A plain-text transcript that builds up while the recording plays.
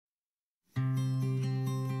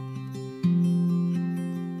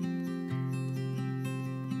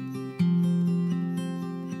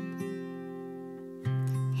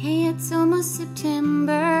It's almost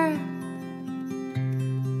September,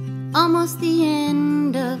 almost the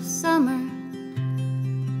end of summer,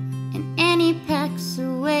 and Annie packs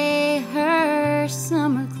away her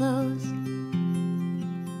summer clothes.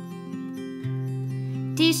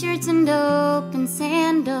 T-shirts and open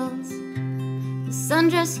sandals, the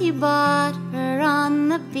sundress he bought her on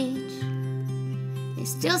the beach, they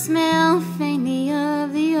still smell faintly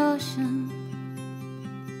of the ocean.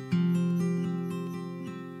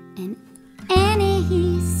 And Annie,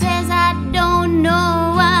 he says, I don't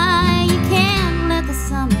know why you can't let the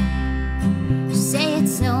summer say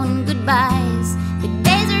its own goodbyes. The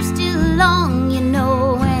days are still long, you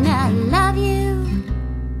know, and I love you,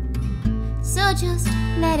 so just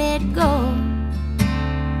let it go.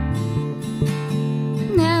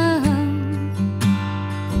 No.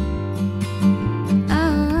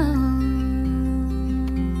 Oh.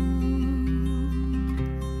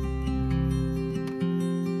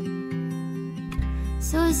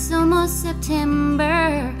 So it's almost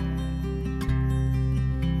September,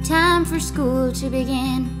 time for school to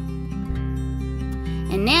begin,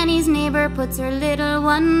 and Annie's neighbor puts her little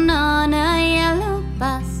one on a yellow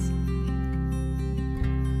bus.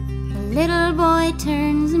 The little boy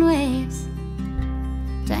turns and waves.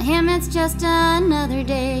 To him it's just another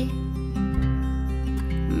day.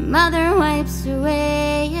 Mother wipes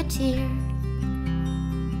away a tear.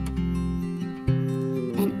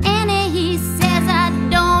 And Annie, he says, I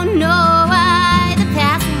don't know why the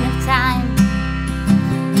passing of time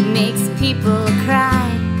makes people cry.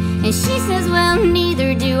 And she says, well,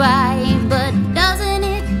 neither do I. But doesn't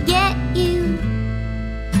it get you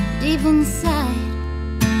deep inside?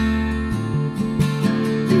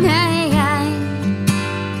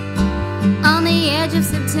 On the edge of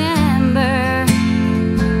September,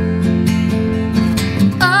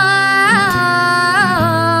 oh,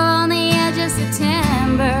 on the edge of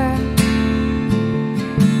September,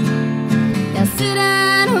 they'll sit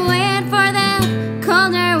and wait for the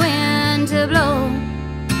colder wind to blow.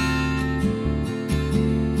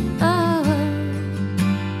 Oh,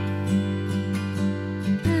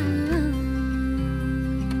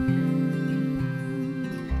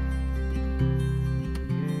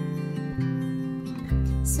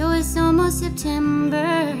 so it's almost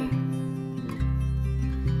September,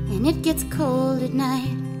 and it gets cold at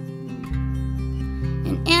night,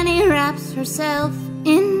 and Annie wraps herself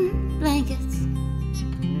in blankets.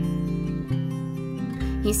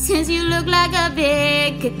 He says, you look like a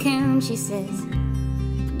big cocoon, she says.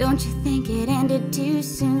 Don't you think it ended too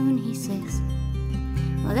soon? He says,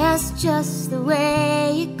 well, that's just the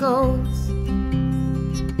way it goes.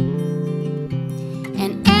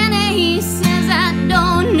 And Annie, he says, I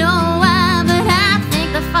don't know why, but I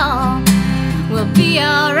think the fall will be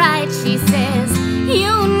alright, she says.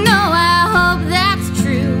 You know, I hope that's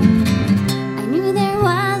true. I knew there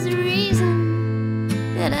was a reason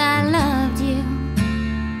that I loved you.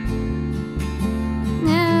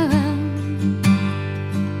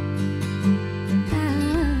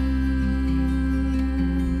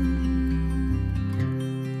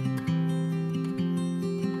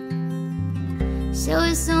 So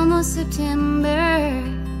it's almost September.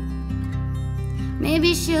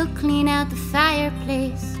 Maybe she'll clean out the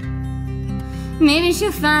fireplace. Maybe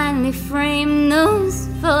she'll finally frame those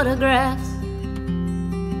photographs.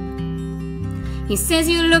 He says,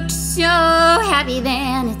 you looked so happy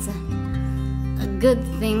then. It's a good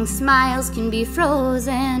thing smiles can be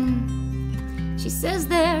frozen. She says,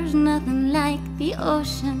 there's nothing like the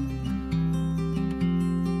ocean.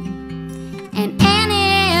 And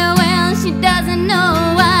Annie, well, she doesn't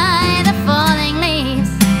know why the falling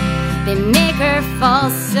leaves, they make her fall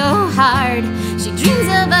so hard. She dreams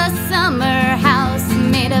of a summer house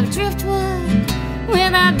made of driftwood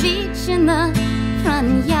with a beach in the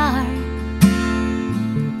front yard.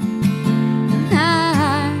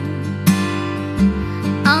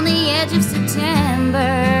 On the edge of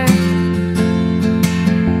September,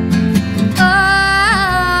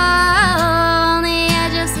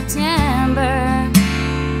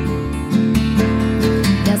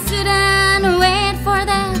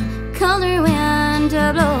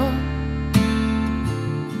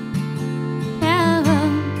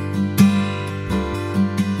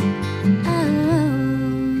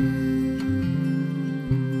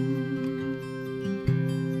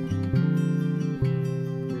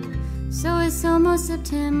 so it's almost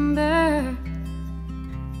September,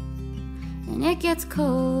 and it gets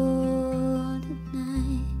cold.